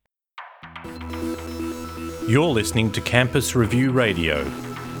You're listening to Campus Review Radio.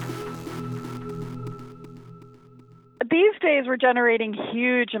 These days, we're generating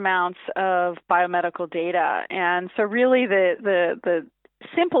huge amounts of biomedical data, and so really the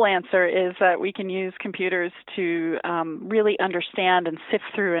simple answer is that we can use computers to really understand and sift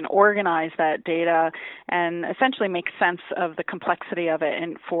through and organize that data and essentially make sense of the complexity of it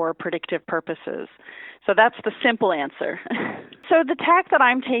and for predictive purposes. So that's the simple answer. So the tack that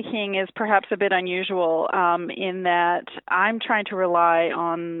I'm taking is perhaps a bit unusual in that I'm trying to rely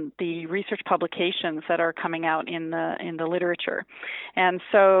on the research publications that are coming out in the literature. And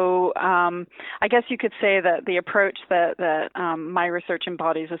so I guess you could say that the approach that my research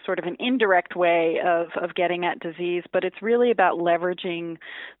embodies is sort of an indirect way of getting at disease, but it's really about leveraging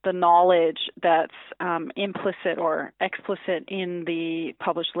the knowledge that's implicit or explicit in the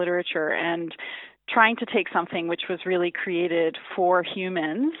published literature and trying to take something which was really created for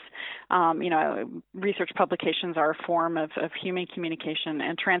humans, research publications are a form of human communication,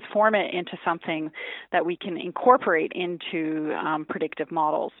 and transform it into something that we can incorporate into predictive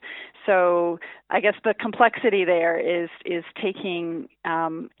models. So I guess the complexity there is taking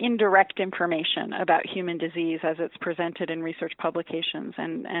indirect information about human disease as it's presented in research publications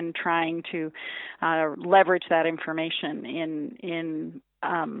and trying to leverage that information in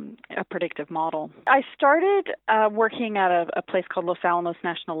a predictive model. I started working at a place called Los Alamos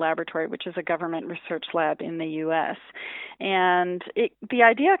National Laboratory, which is a government research lab in the U.S. And the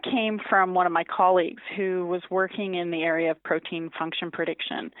idea came from one of my colleagues who was working in the area of protein function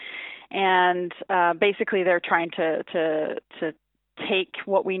prediction. And basically they're trying to take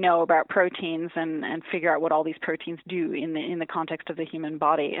what we know about proteins and figure out what all these proteins do in the context of the human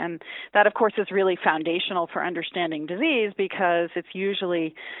body. And that, of course, is really foundational for understanding disease because it's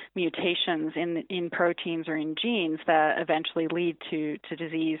usually mutations in proteins or in genes that eventually lead to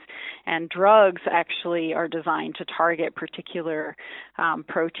disease. And drugs actually are designed to target particular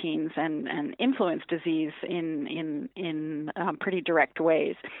proteins and influence disease in pretty direct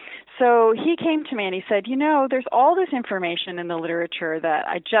ways. So he came to me and he said, there's all this information in the literature that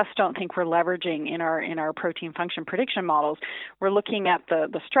I just don't think we're leveraging in our protein function prediction models. We're looking at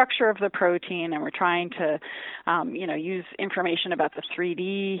the structure of the protein, and we're trying to use information about the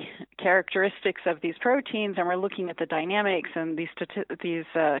 3D characteristics of these proteins, and we're looking at the dynamics and these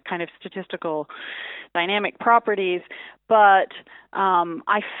kind of statistical dynamic properties. But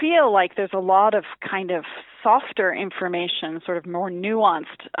I feel like there's a lot of kind of softer information, sort of more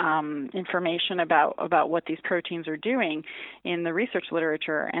nuanced information about what these proteins are doing in the research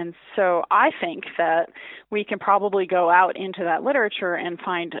literature. And so I think that we can probably go out into that literature and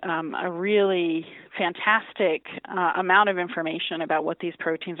find a really fantastic amount of information about what these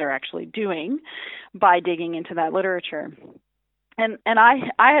proteins are actually doing by digging into that literature. And I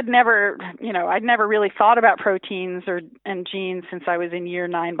had never, I'd never really thought about proteins and genes since I was in year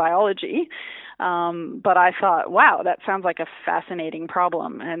 9 biology. But I thought, wow, that sounds like a fascinating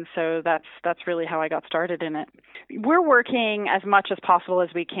problem. And so that's really how I got started in it. We're working as much as possible as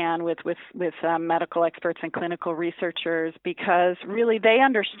we can with medical experts and clinical researchers because really they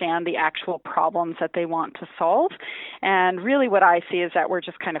understand the actual problems that they want to solve. And really what I see is that we're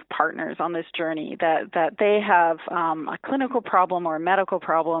just kind of partners on this journey, that they have a clinical problem or a medical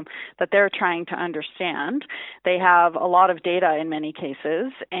problem that they're trying to understand. They have a lot of data in many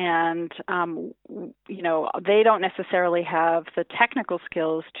cases, and they don't necessarily have the technical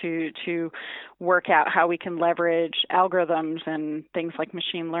skills to work out how we can leverage algorithms and things like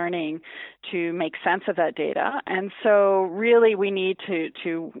machine learning to make sense of that data. And so really we need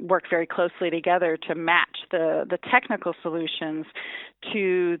to work very closely together to match the technical solutions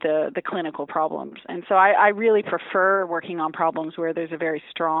to the clinical problems. And so I really prefer working on problems where there's a very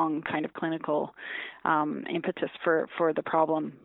strong kind of clinical impetus for the problem.